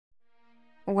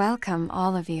Welcome,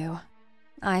 all of you.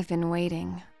 I've been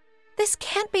waiting. This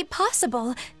can't be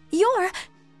possible. You're...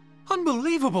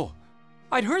 Unbelievable!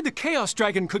 I'd heard the Chaos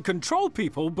Dragon could control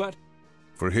people, but...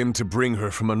 For him to bring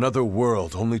her from another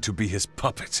world only to be his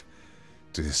puppet.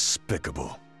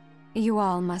 Despicable. You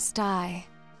all must die.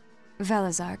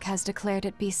 Velezark has declared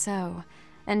it be so,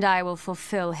 and I will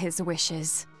fulfill his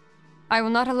wishes. I will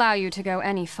not allow you to go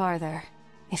any farther.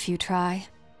 If you try,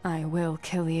 I will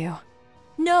kill you.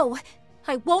 No,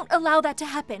 I won't allow that to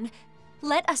happen.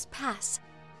 Let us pass.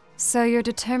 So you're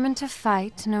determined to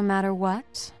fight no matter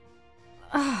what?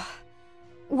 Ugh.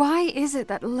 Why is it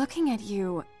that looking at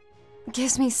you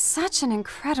gives me such an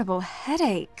incredible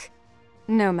headache?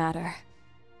 No matter.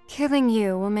 Killing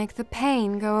you will make the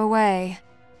pain go away.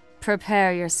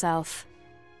 Prepare yourself.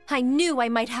 I knew I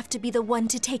might have to be the one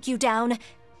to take you down.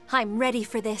 I'm ready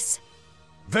for this.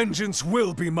 Vengeance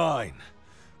will be mine.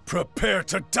 Prepare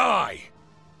to die!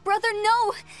 Brother,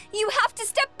 no! You have to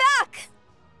step back!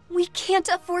 We can't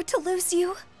afford to lose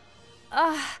you.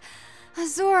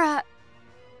 Azura,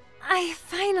 I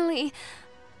finally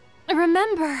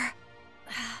remember.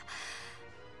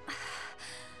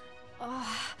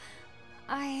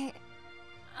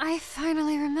 I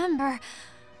finally remember.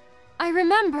 I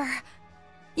remember.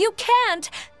 You can't!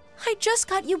 I just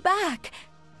got you back.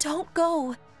 Don't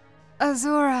go.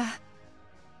 Azura,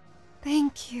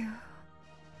 thank you.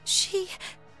 She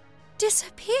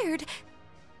disappeared.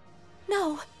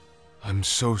 No. I'm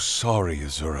so sorry,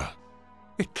 Azura.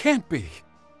 It can't be.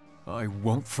 I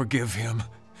won't forgive him.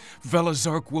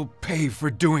 Velezark will pay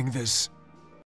for doing this.